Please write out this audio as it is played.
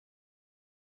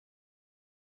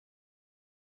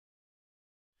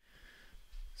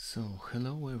So,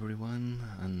 hello everyone,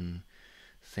 and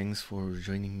thanks for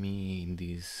joining me in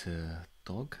this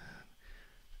talk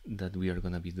that I'm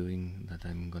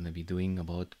gonna be doing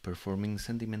about performing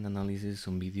sentiment analysis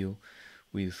on video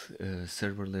with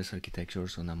serverless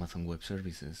architectures on Amazon Web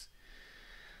Services.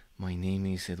 My name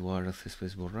is Eduard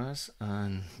Cespedes,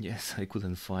 and yes, I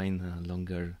couldn't find a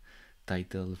longer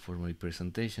title for my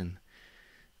presentation,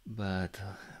 but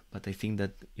I think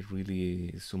that it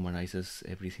really summarizes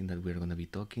everything that we're gonna be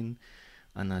talking,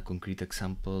 and a concrete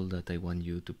example that I want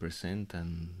you to present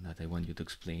and that I want you to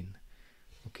explain.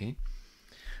 Okay,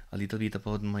 a little bit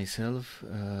about myself.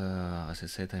 As I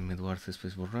said, I'm Eduard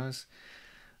Cespedes Borras.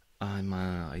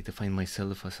 I define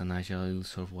myself as an agile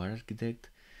software architect.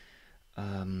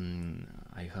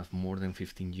 I have more than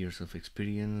 15 years of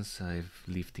experience. I've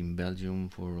lived in Belgium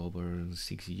for over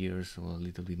 6 years or a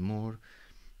little bit more.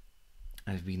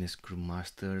 I've been a Scrum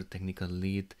Master, technical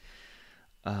lead.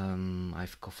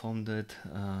 I've co-founded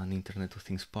an Internet of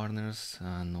Things Partners,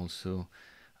 and also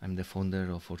I'm the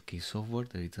founder of OK Software.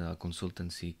 That is a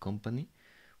consultancy company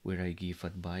where I give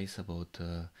advice about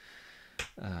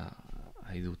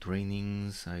I do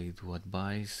trainings, I do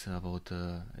advice about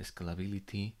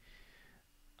scalability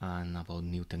and about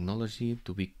new technology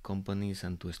to big companies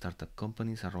and to startup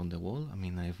companies around the world. I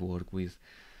mean, I've worked with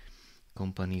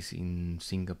companies in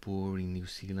Singapore, in New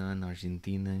Zealand,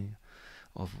 Argentina,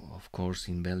 of course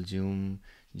in Belgium,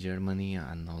 Germany,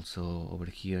 and also over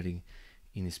here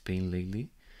in Spain lately.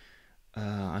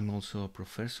 I'm also a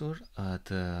professor at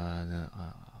the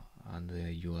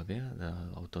UAB, the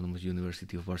Autonomous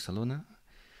University of Barcelona,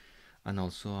 and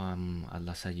also I'm at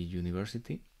La Salle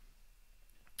University.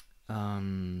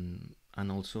 And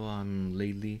also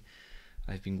lately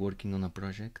I've been working on a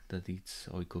project that it's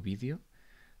Oikovideo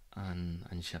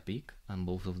and Shapik, and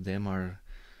both of them are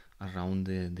around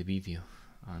the video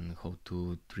and how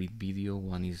to treat video.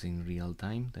 One is in real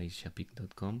time, that is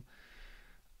shapik.com,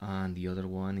 and the other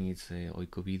one is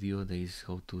Oikovideo, that is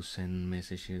how to send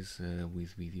messages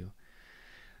with video.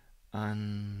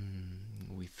 And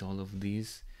with all of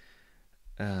this,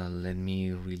 let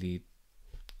me really,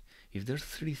 if there's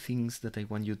 3 things that I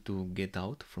want you to get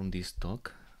out from this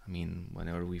talk, I mean,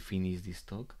 whenever we finish this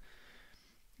talk,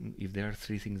 if there are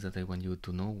 3 things that I want you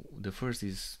to know, the first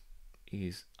is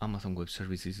Amazon Web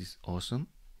Services is awesome.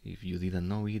 If you didn't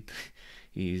know it,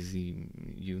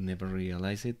 you never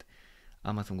realize it.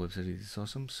 Amazon Web Services is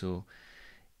awesome, so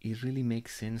it really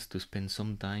makes sense to spend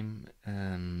some time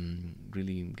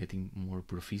really getting more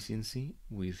proficiency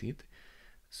with it.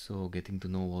 So getting to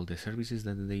know all the services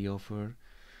that they offer,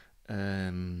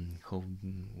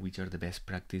 which are the best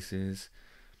practices,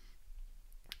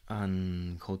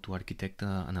 and how to architect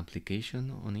an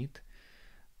application on it,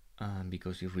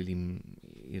 because it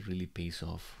really pays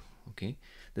off. Okay,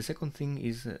 the second thing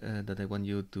is that I want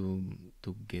you to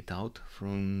get out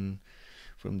from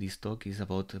this talk is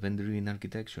about event-driven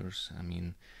architectures. I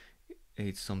mean,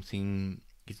 it's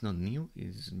not new,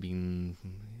 it's been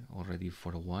already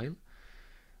for a while,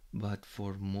 but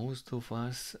for most of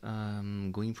us,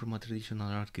 going from a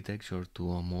traditional architecture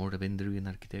to a more event-driven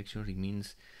architecture, it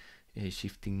means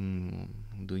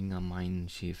doing a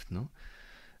mind shift, no?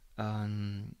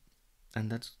 And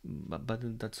that's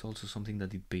but that's also something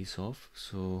that it pays off.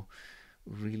 So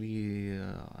really,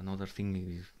 another thing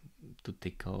is to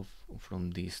take off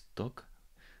from this talk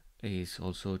is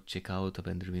also check out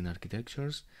event-driven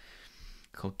architectures,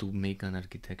 how to make an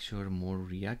architecture more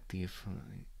reactive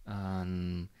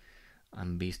and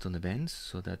based on events,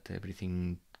 so that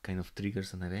everything kind of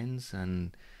triggers an events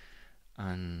and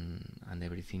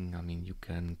everything. I mean, you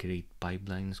can create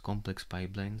pipelines, complex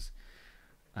pipelines,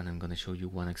 and I'm gonna show you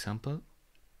one example,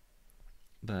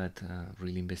 but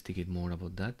really investigate more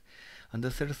about that. And the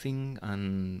third thing,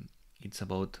 and it's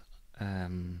about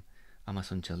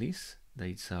Amazon Chalice, that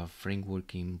it's a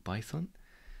framework in Python,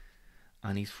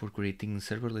 and it's for creating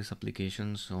serverless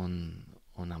applications on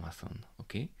Amazon.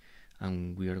 Okay,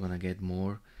 and we are gonna get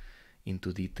more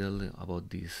into detail about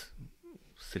these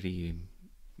 3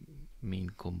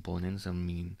 main components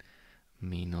and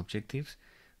main objectives.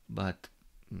 But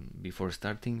before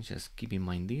starting, just keep in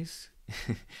mind this.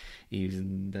 If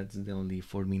that's the only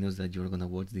 4 minutes that you're gonna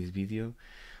watch this video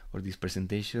or this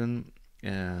presentation,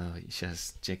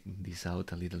 just check this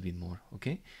out a little bit more.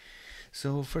 Okay,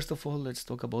 so first of all, let's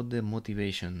talk about the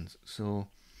motivation. So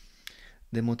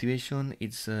the motivation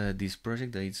is this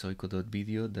project that is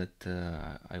Oiko.video that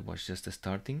I was just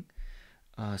starting.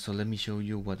 So let me show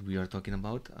you what we are talking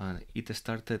about. It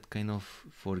started kind of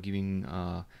for giving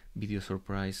a video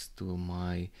surprise to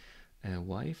my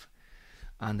wife,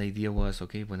 and the idea was,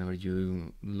 okay, whenever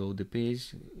you load the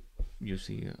page, you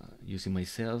see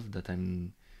myself, that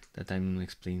I'm that I'm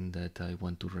explaining that I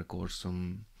want to record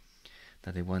some,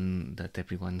 that I want that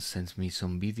everyone sends me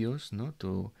some videos, no,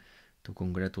 to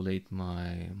congratulate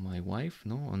my wife,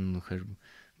 no, on her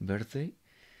birthday.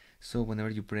 So whenever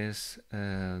you press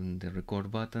the record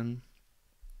button,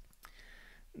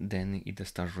 then it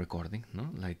starts recording, no,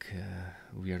 like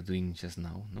we are doing just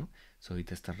now, no. So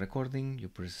it starts recording, you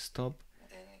press stop,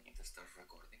 then it starts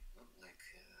recording, no, like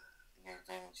we are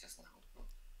doing just now, no?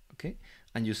 Okay,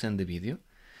 and you send the video.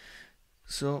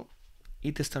 So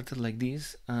it started like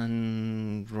this,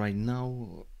 and right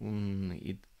now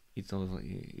it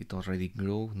already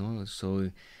grow, no. So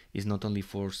it's not only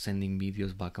for sending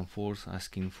videos back and forth,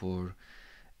 asking for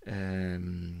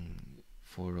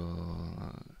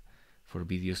for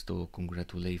videos to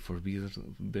congratulate for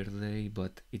birthday,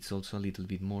 but it's also a little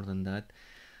bit more than that.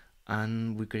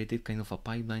 And we created kind of a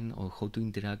pipeline of how to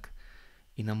interact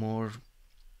in a more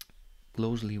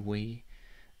closely way,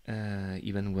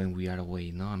 even when we are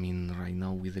away, no. I mean, right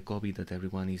now with the COVID, that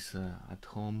everyone is at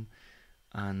home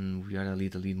and we are a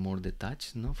little bit more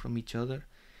detached, no, from each other,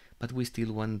 but we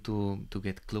still want to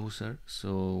get closer.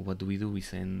 So what do? We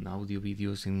send audio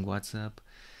videos in WhatsApp,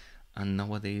 and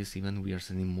nowadays even we are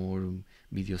sending more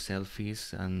video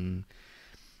selfies, and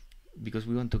because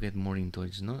we want to get more into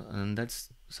it, no. And that's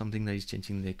something that is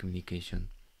changing the communication.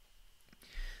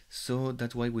 So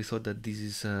that's why we thought that this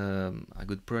is a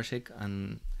good project,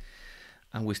 and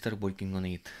we start working on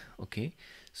it. Okay,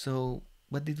 so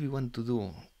what did we want to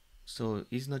do? So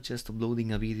it's not just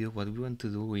uploading a video. What we want to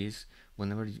do is,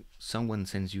 whenever someone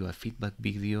sends you a feedback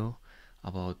video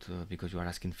about because you are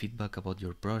asking feedback about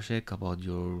your project, about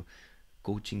your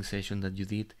coaching session that you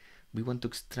did, we want to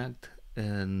extract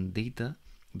data,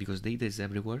 because data is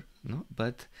everywhere, no.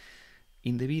 But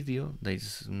in the video, that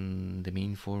is the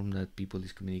main form that people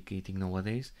is communicating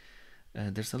nowadays.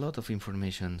 There's a lot of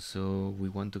information, so we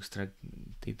want to extract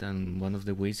data, and one of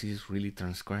the ways is really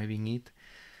transcribing it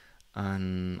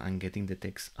and getting the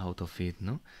text out of it,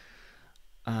 no.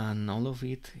 And all of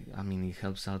it, I mean, it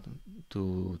helps out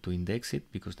to index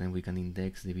it, because then we can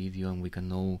index the video and we can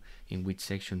know in which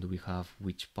section do we have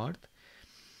which part.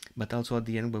 But also at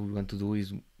the end, what we want to do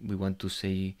is we want to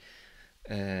say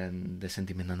the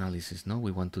sentiment analysis, no.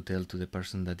 We want to tell to the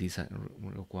person that is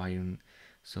requiring,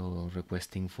 so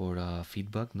requesting for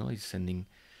feedback, no, is sending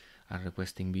a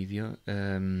requesting video,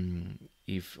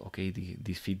 if okay,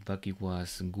 this feedback, it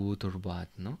was good or bad,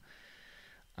 no.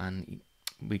 And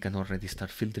we can already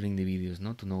start filtering the videos,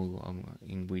 no, to know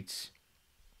in which,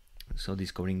 so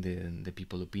discovering the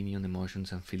people opinion,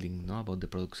 emotions and feeling, no, about the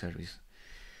product service.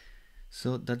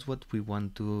 So that's what we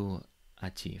want to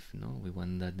achieve, no. We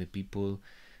want that the people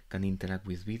can interact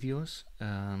with videos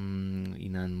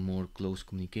in a more close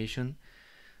communication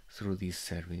through this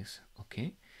service.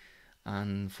 Okay,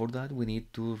 and for that we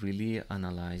need to really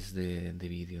analyze the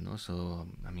video, no. So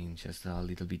I mean, just a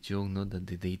little bit joke, no, that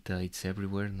the data, it's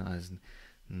everywhere, no, as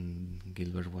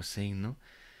Gilbert was saying, no.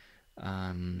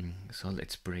 So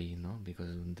let's pray, no,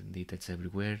 because the data, it's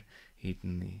everywhere,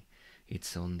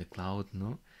 it's on the cloud,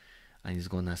 no, and it's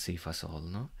gonna save us all,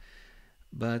 no.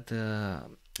 But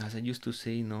as I used to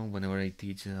say, no, whenever I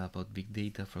teach about big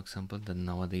data, for example, that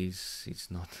nowadays it's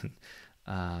not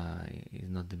it's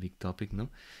not the big topic, no,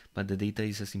 but the data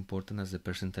is as important as the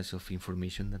percentage of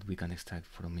information that we can extract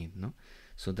from it, no.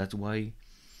 So that's why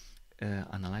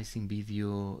analyzing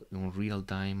video in real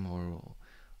time or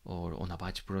on a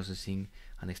batch processing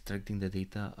and extracting the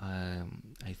data,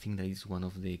 I think that is one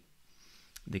of the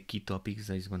key topics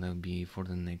that is gonna be for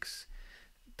the next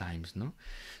times, no.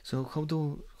 So how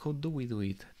do we do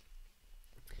it?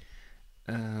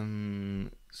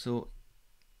 So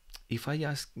if I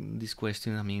ask this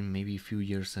question, I mean, maybe a few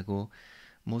years ago,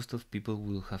 most of people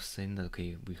will have said that,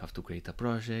 okay, we have to create a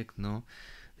project, no,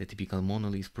 the typical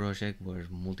monolith project where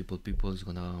multiple people is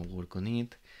gonna work on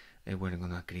it. We're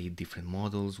gonna create different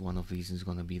models. One of these is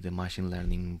gonna be the machine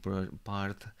learning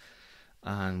part,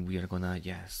 and we are gonna,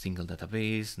 single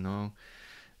database, no.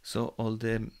 So all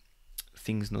the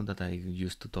things, no, that I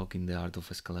used to talk in the art of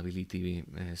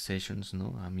scalability sessions,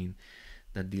 no, I mean,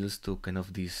 that deals to kind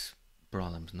of these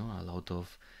problems, no, a lot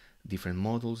of different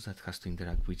models that has to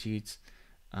interact with each,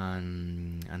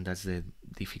 and that's the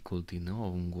difficulty, no,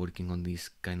 of working on this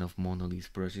kind of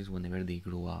monolith projects whenever they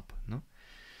grow up, no.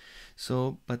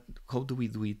 So, but how do we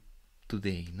do it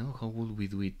today, no? How will we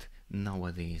do it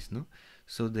nowadays, no?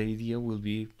 So the idea will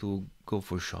be to go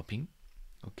for shopping,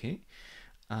 okay,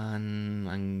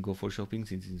 and go for shopping.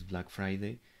 Since it's Black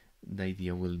Friday, the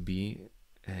idea will be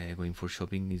going for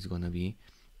shopping is gonna be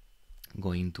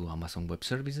going to Amazon Web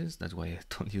Services. That's why I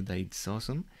told you that it's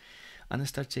awesome, and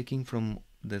start checking from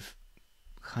the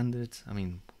hundreds, I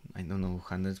mean, I don't know,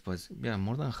 hundreds, but yeah,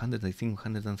 more than 100, I think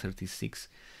 136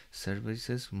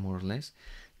 services, more or less,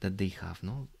 that they have,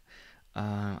 no?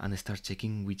 And start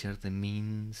checking which are the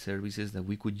main services that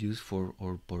we could use for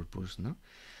our purpose, no?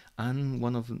 And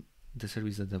one of the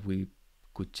services that we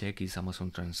could check is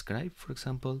Amazon Transcribe, for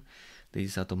example.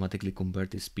 This automatically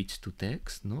converts speech to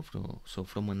text, no? So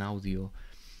from an audio,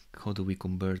 how do we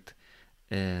convert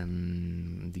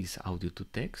this audio to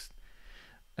text?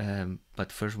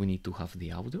 But first we need to have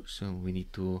the audio, so we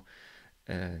need to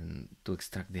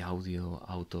extract the audio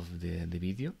out of the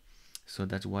video. So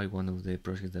that's why one of the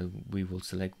projects that we will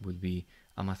select will be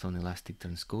Amazon Elastic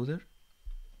Transcoder.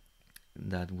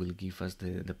 That will give us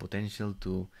the potential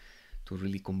to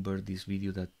really convert this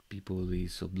video that people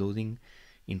is uploading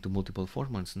into multiple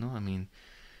formats, no? I mean,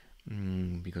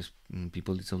 because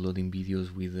people is uploading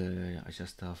videos with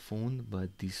just a phone,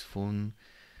 but this phone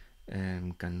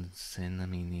can send, I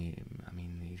mean,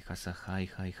 it has a high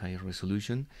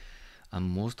resolution, and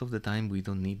most of the time we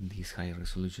don't need this high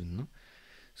resolution, no?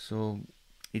 So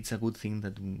it's a good thing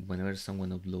that whenever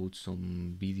someone uploads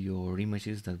some video or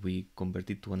images, that we convert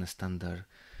it to a standard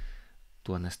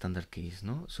case,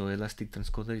 no? So Elastic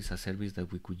Transcoder is a service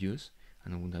that we could use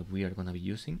and that we are gonna be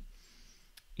using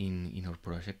in our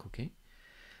project, okay?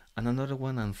 And another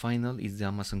one and final is the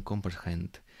Amazon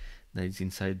Comprehend, that is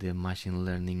inside the machine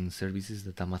learning services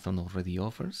that Amazon already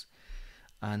offers,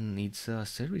 and it's a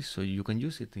service, so you can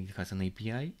use it. It has an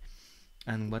API,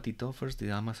 and what it offers,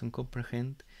 the Amazon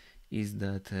Comprehend, is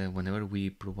that whenever we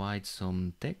provide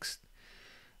some text,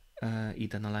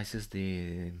 it analyzes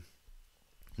the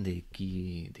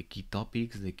key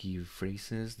topics, the key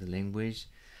phrases, the language,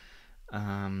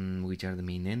 which are the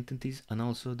main entities, and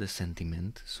also the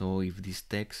sentiment. So if this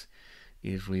text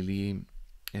is really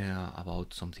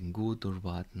about something good or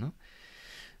bad, no?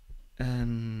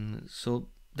 So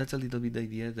that's a little bit the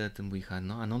idea that we had,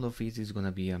 no? And all of it is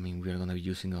gonna be, I mean, we are gonna be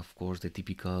using, of course, the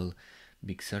typical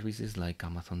big services like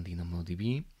Amazon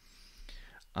DynamoDB,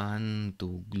 and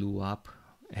to glue up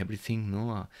everything,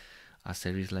 no? A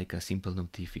service like a simple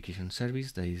notification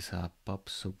service, that is a pub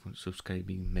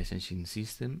subscribing messaging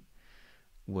system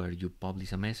where you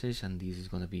publish a message, and this is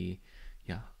gonna be,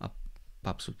 yeah, a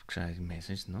pub subscribing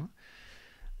message, no?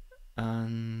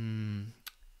 And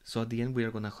so at the end we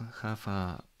are gonna have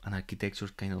an architecture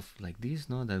kind of like this,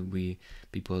 no? That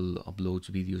people upload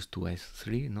videos to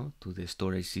S3, no? To the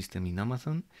storage system in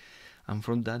Amazon, and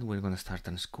from that we're gonna start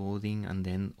transcoding and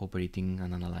then operating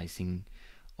and analyzing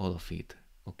all of it,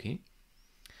 okay?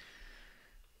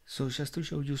 So just to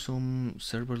show you some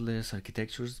serverless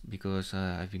architectures, because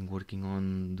I've been working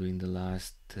on during the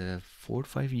last 4 or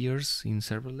 5 years in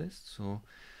serverless. So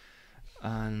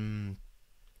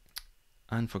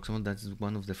and for example, that's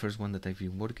one of the first one that I've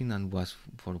been working and was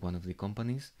for one of the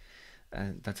companies.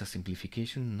 That's a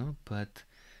simplification, no? But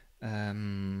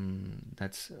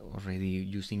that's already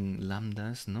using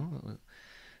lambdas, no?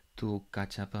 To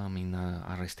catch up, I mean,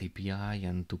 a REST API,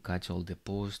 and to catch all the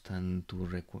posts, and to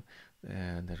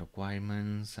the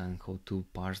requirements, and how to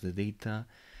parse the data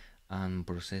and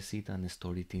process it and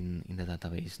store it in the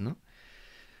database, no?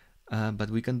 But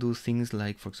we can do things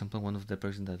like, for example, one of the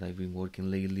projects that I've been working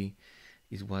lately,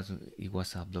 it was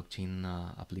a blockchain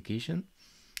application.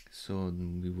 So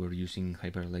we were using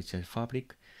Hyperledger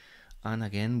Fabric, and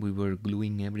again we were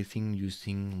gluing everything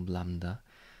using Lambda.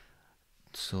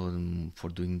 So for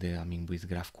doing with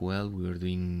GraphQL we were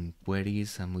doing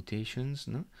queries and mutations,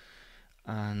 no?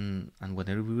 And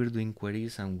whenever we were doing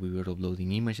queries and we were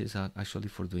uploading images, actually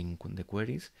for doing the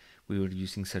queries, we were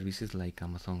using services like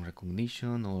Amazon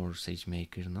Recognition or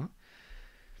SageMaker, no?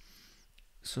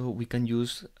 So we can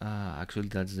use, actually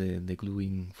that's the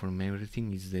gluing from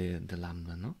everything is the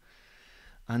Lambda, no?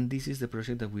 And this is the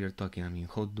project that we are talking, I mean,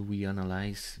 how do we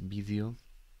analyze video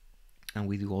and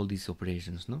we do all these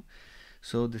operations, no?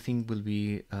 So the thing will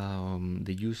be,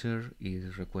 the user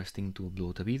is requesting to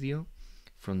upload a video.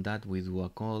 From that we do a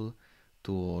call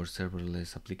to our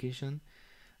serverless application,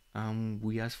 and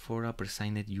we ask for a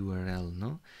pre-signed URL,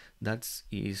 no? That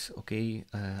is, okay,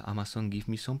 Amazon give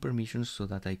me some permissions so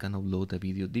that I can upload a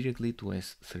video directly to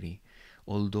S3,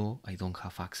 although I don't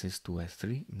have access to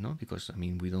S3, no? Because, I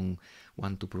mean, we don't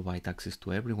want to provide access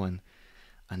to everyone,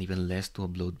 and even less to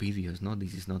upload videos, no?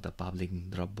 This is not a public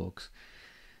Dropbox.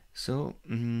 So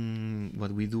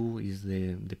what we do is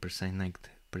the pre-signed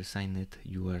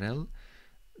URL.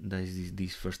 That is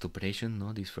this first operation,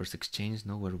 no? This first exchange,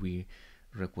 no? Where we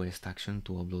request action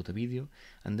to upload a video,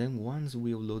 and then once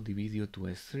we upload the video to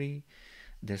S3,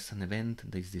 there's an event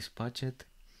that is dispatched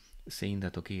saying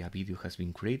that, okay, a video has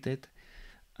been created,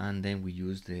 and then we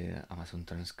use the Amazon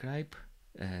Transcribe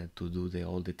to do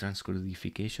all the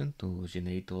transcodification, to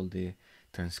generate all the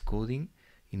transcoding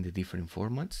in the different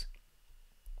formats,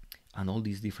 and all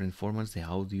these different formats, the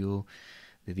audio,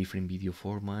 the different video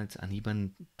formats, and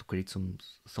even to create some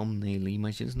thumbnail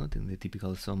images, not in the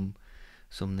typical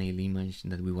thumbnail image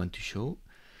that we want to show.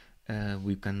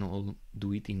 We can all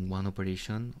do it in one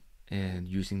operation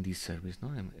using this service,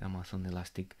 no? Amazon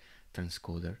Elastic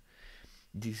Transcoder.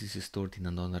 This is stored in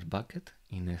another bucket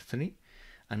in S3,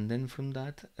 and then from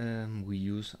that we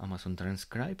use Amazon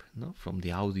Transcribe, no? From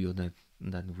the audio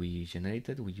that we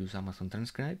generated, we use Amazon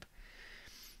Transcribe,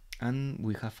 and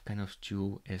we have kind of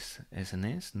two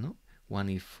SNS, no? One,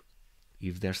 if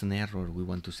there's an error, we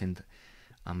want to send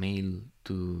a mail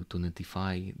to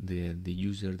notify the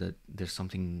user that there's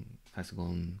something has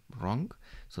gone wrong,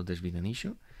 so there's been an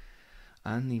issue.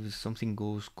 And if something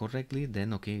goes correctly,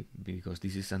 then okay, because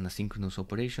this is an asynchronous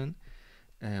operation,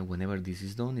 whenever this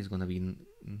is done, it's going to be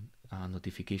a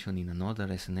notification in another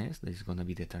SNS that is going to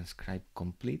be the transcribe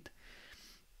complete,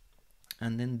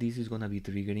 and then this is going to be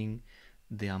triggering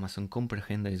the Amazon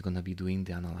comprehend that is going to be doing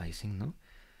the analyzing, no?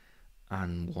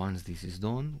 And once this is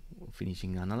done,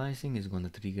 finishing analyzing, is going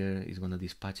to trigger, is going to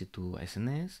dispatch it to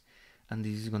SNS, and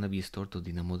this is going to be stored to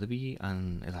DynamoDB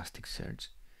and Elasticsearch.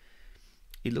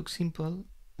 It looks simple,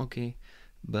 okay,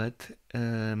 but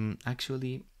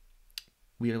actually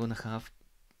we are going to have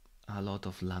a lot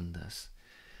of lambdas,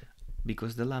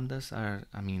 because the lambdas are,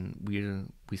 I mean,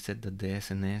 we said that the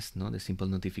SNS, no, the simple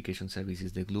notification service,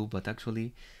 is the glue, but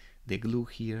actually the glue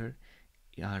here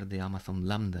are the Amazon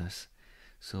lambdas.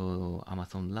 So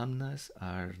Amazon lambdas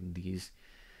are these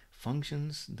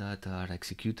functions that are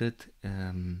executed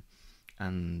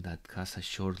and that has a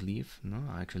short life, no?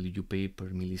 Actually you pay per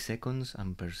milliseconds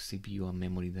and per CPU and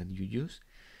memory that you use.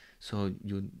 So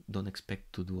you don't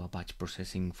expect to do a batch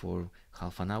processing for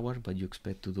half an hour, but you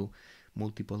expect to do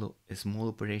multiple small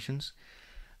operations.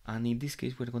 And in this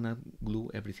case, we're gonna glue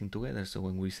everything together. So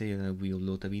when we say that we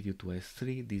upload a video to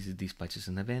S3, this dispatches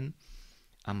an event.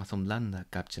 Amazon Lambda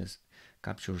captures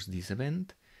this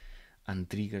event and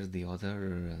triggers the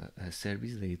other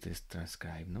service that it is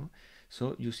transcribed, no?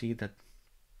 So you see that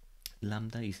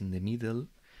Lambda is in the middle,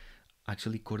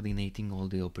 actually coordinating all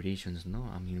the operations, no?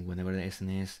 I mean, whenever the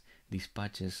SNS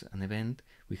dispatches an event,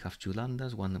 we have two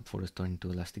lambdas, one for storing to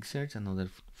Elasticsearch, another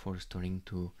for storing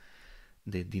to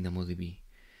the DynamoDB.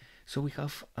 So we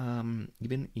have,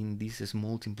 even in this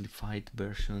small simplified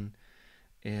version,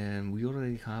 we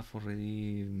already have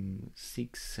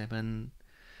 6, 7,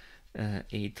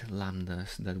 8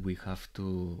 lambdas that we have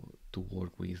to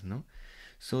work with, no?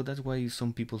 So that's why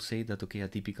some people say that, okay, a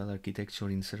typical architecture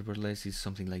in serverless is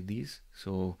something like this.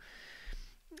 So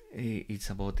it's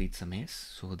a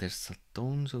mess. So there's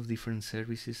tons of different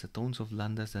services, tons of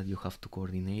lambdas that you have to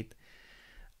coordinate,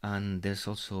 and there's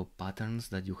also patterns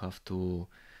that you have to.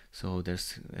 So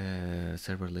there's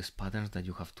serverless patterns that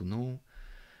you have to know,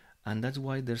 and that's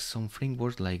why there's some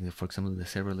frameworks, like for example the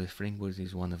serverless framework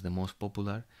is one of the most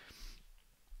popular.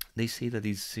 They say that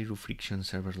it's zero friction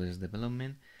serverless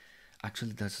development.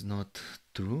 Actually, that's not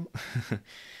true.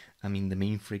 I mean, the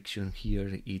main friction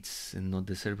here, it's not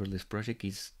the serverless project,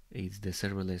 it's the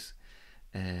serverless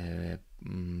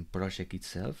project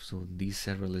itself. So this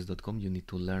serverless.com, you need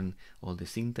to learn all the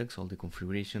syntax, all the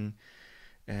configuration.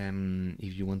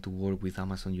 If you want to work with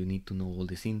Amazon, you need to know all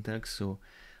the syntax. So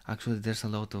actually there's a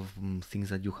lot of things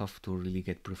that you have to really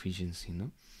get proficiency, no,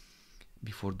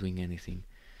 before doing anything.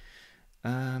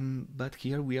 But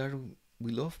here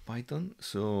we love Python,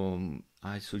 so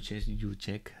I suggest you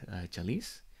check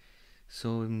Chalice.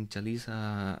 So Chalice,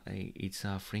 it's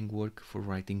a framework for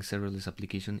writing serverless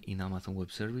application in Amazon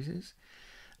Web Services.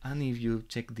 And if you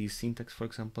check this syntax, for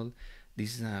example,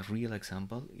 this is a real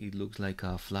example. It looks like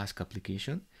a Flask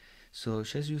application. So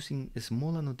just using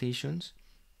small annotations,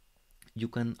 you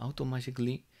can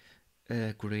automatically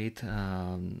create,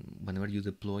 whenever you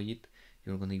deploy it,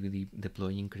 you're going to be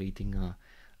deploying, creating a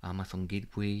Amazon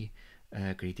gateway,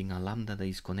 creating a lambda that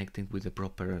is connected with the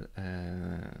proper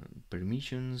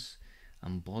permissions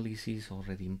and policies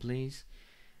already in place,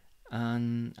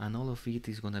 and all of it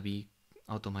is going to be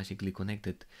automatically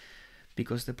connected.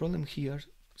 Because the problem here,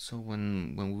 so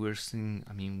when we were seeing,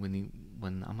 I mean,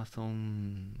 when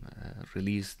Amazon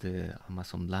released the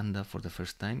Amazon Lambda for the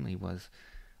first time, it was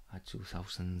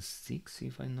 2006,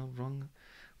 if I'm not wrong,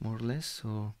 more or less.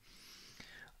 So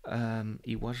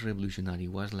it was revolutionary.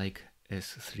 It was like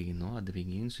S3, no, at the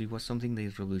beginning. So it was something that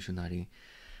is revolutionary,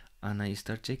 and I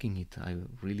started checking it. I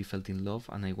really felt in love,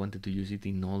 and I wanted to use it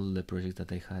in all the projects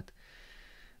that I had.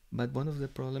 But one of the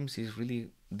problems is really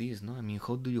this, no? I mean,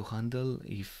 how do you handle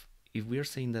if we are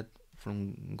saying that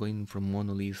from going from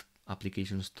monolith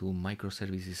applications to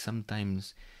microservices,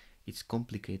 sometimes it's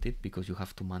complicated because you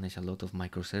have to manage a lot of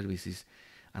microservices,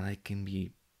 and it can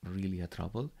be really a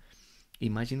trouble.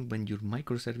 Imagine when your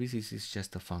microservices is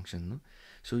just a function, no?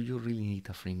 So you really need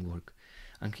a framework.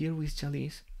 And here with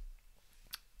Chalice,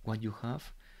 what you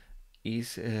have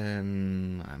is, I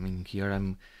mean, here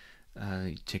I'm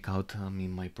check out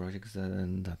my projects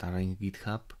that are in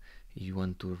GitHub if you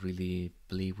want to really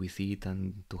play with it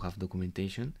and to have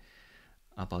documentation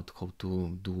about how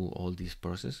to do all this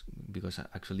process, because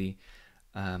actually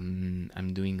I'm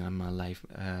a live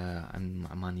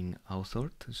I'm an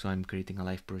author, so I'm creating a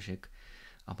live project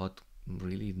about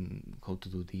really how to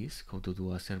do this, how to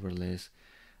do a serverless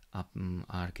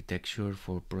architecture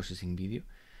for processing video.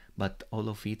 But all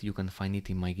of it you can find it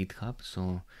in my GitHub,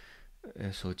 so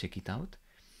check it out.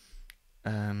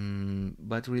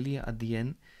 But really at the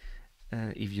end,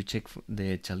 if you check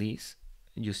the Chalice,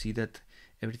 you see that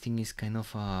everything is kind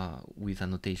of with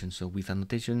annotations. So with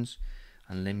annotations,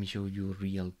 and let me show you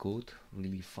real code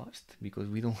really fast, because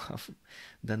we don't have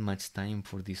that much time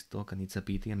for this talk, and it's a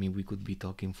pity. I mean, we could be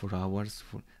talking for hours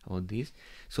about this.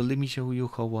 So let me show you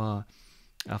how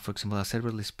for example, a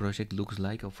serverless project looks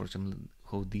like, or for example,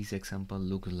 how this example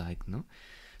looks like, no?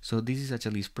 So this is a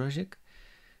Chalice project.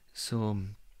 So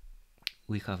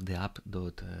we have the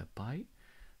app.py,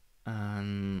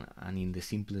 and in the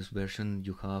simplest version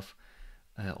you have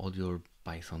all your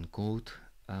Python code,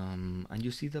 and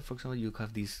you see that, for example, you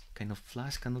have these kind of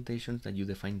Flask annotations that you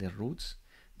define the routes,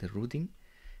 the routing.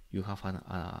 You have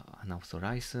an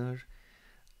authorizer,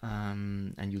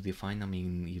 and you define, I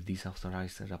mean, if this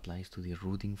authorizer applies to the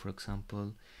routing, for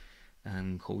example,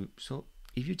 and how. So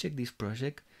if you check this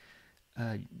project,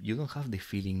 you don't have the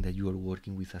feeling that you are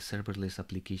working with a serverless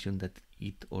application, that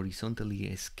it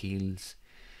horizontally scales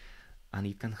and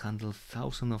it can handle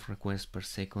thousands of requests per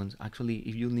second. Actually,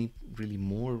 if you need really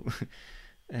more,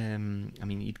 I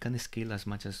mean, it can scale as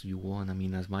much as you want. I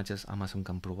mean, as much as Amazon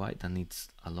can provide, and it's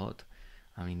a lot.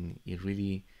 I mean, it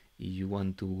really, if you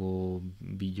want to go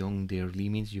beyond their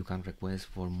limits, you can request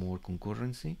for more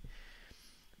concurrency.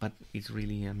 But it's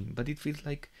really, I mean, but it feels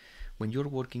like when you're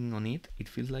working on it, it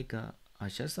feels like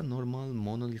just a normal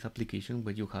monolith application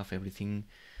where you have everything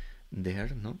there,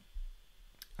 no?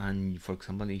 And for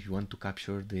example, if you want to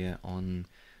capture the on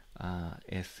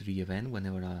S3 event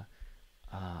whenever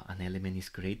an element is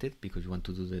created, because you want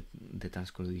to do the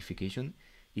transcodification,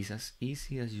 is as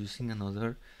easy as using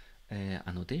another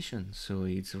annotation. So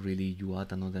it's really, you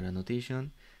add another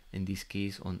annotation. In this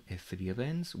case, on S3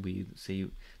 events, we say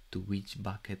to which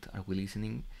bucket are we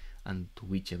listening and to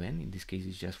which event. In this case,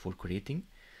 it's just for creating.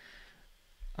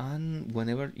 And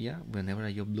whenever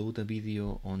I upload a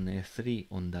video on S3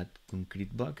 on that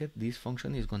concrete bucket, this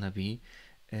function is gonna be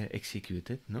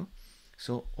executed, no?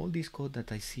 So all this code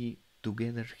that I see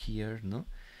together here, no,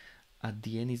 at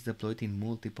the end is deployed in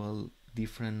multiple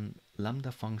different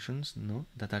Lambda functions, no,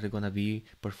 that are gonna be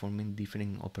performing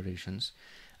different operations,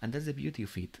 and that's the beauty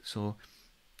of it. So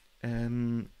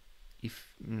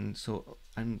so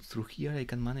and through here I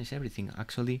can manage everything.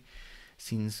 Actually,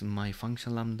 since my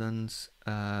function lambdas,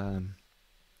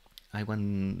 I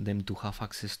want them to have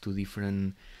access to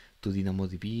different, to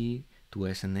DynamoDB, to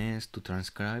SNS, to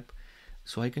transcribe.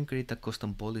 So I can create a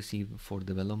custom policy for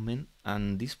development,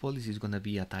 and this policy is gonna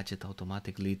be attached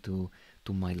automatically to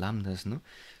my lambdas, no?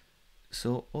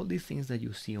 So all these things that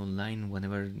you see online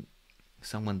whenever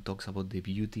someone talks about the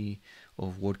beauty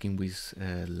of working with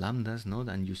lambdas, no?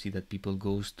 And you see that people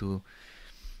goes to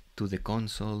the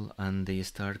console and they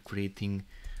start creating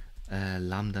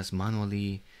lambdas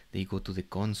manually. They go to the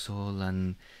console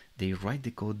and they write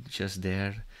the code just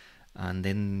there, and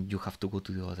then you have to go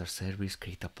to the other service,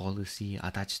 create a policy,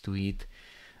 attach to it,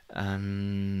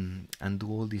 and do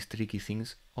all these tricky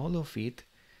things. All of it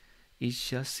is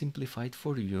just simplified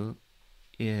for you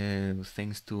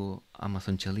thanks to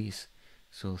Amazon Chalice.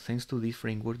 So thanks to this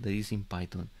framework that is in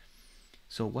Python.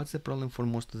 So what's the problem for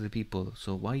most of the people?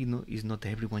 So why is not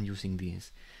everyone using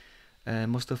this?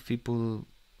 Most of people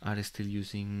are still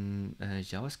using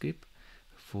JavaScript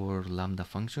for Lambda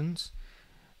functions,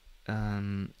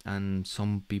 and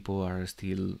some people are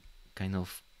still kind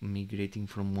of migrating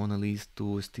from monolith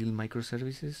to still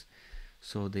microservices.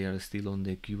 So they are still on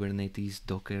the Kubernetes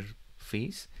Docker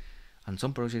phase, and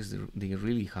some projects, they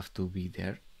really have to be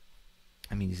there.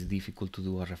 I mean, it's difficult to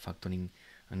do a refactoring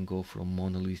and go from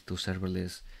monolith to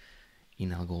serverless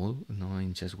in a go, no,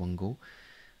 in just one go.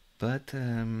 But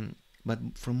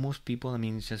for most people, I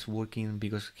mean, it's just working,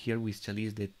 because here with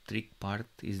Chalice, the trick part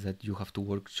is that you have to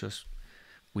work just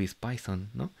with Python,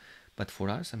 no? But for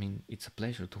us, I mean, it's a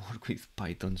pleasure to work with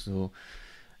Python. So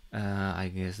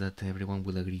I guess that everyone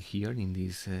will agree here in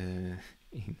this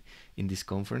in this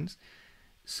conference.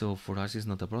 So for us, it's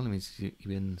not a problem. It's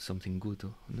even something good,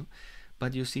 no?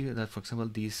 But you see that, for example,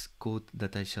 this code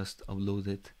that I just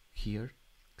uploaded here.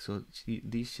 So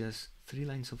this just 3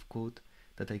 lines of code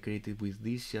that I created with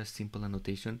this just simple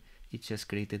annotation. It just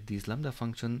created this lambda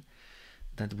function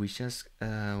that with just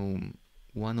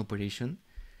one operation,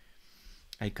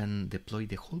 I can deploy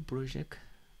the whole project.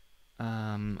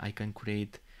 I can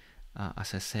create,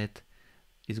 as I said,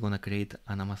 it's gonna create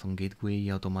an Amazon gateway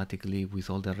automatically with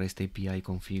all the REST API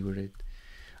configured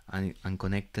and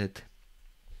connected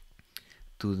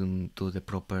to the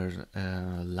proper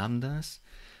lambdas.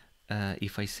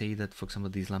 If I say that, for example,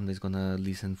 this lambda is gonna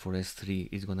listen for S3,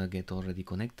 it's gonna get already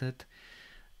connected.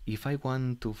 If I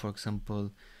want to, for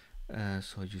example,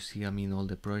 so you see, I mean, all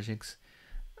the projects.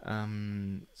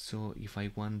 So if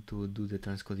I want to do the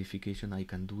transcodification, I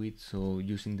can do it. So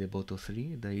using the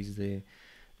Boto3, there is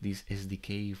this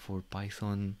SDK for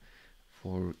Python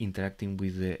for interacting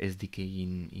with the SDK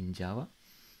in Java.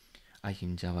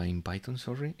 In Python,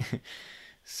 sorry.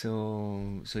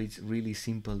 So it's really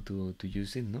simple to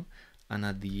use it, no? And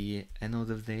at the end of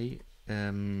the day,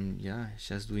 yeah,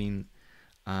 just doing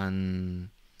and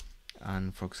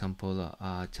for example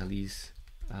a chalice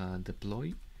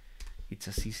deploy. It's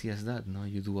as easy as that, no?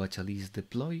 You do a chalice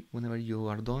deploy whenever you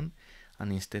are done,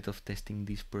 and instead of testing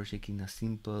this project in a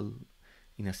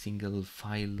single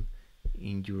file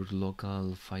in your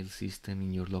local file system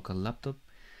in your local laptop,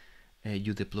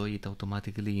 you deploy it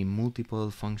automatically in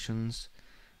multiple functions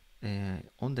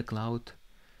on the cloud,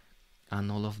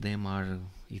 and all of them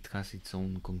it has its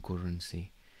own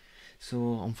concurrency.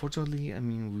 So unfortunately, I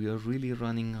mean, we are really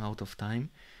running out of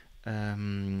time.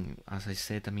 As I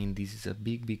said, I mean, this is a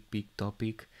big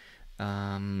topic, but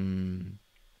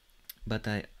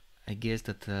I guess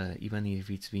that even if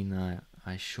it's been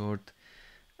a short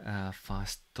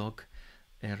fast talk,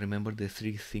 remember the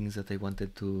 3 things that I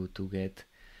wanted to get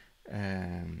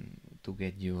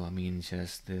you. I mean,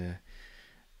 just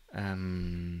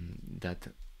that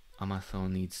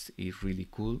Amazon is really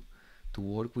cool to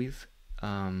work with.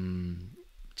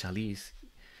 Chalice,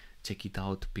 check it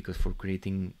out, because for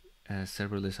creating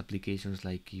serverless applications,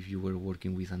 like if you were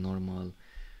working with a normal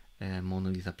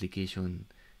monolith application,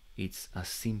 it's as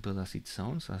simple as it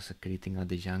sounds, as creating a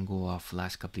Django or a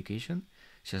Flask application,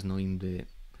 just knowing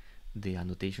the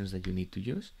annotations that you need to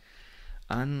use.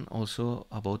 And also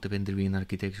about event-driven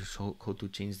architecture, so how to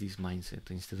change this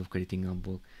mindset instead of creating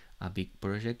a big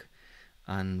project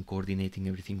and coordinating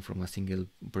everything from a single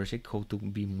project, how to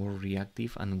be more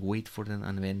reactive and wait for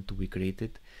an event to be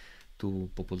created to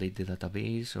populate the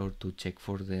database or to check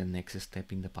for the next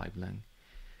step in the pipeline.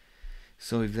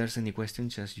 So if there's any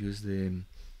questions, just use the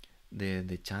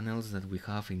channels that we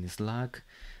have in Slack,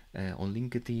 on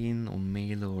LinkedIn, on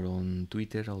mail, or on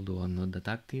Twitter, although I'm not that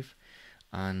active.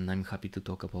 And I'm happy to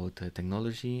talk about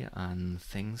technology. And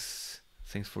thanks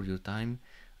for your time,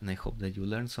 and I hope that you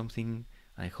learned something.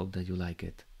 I hope that you like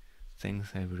it.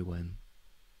 Thanks everyone.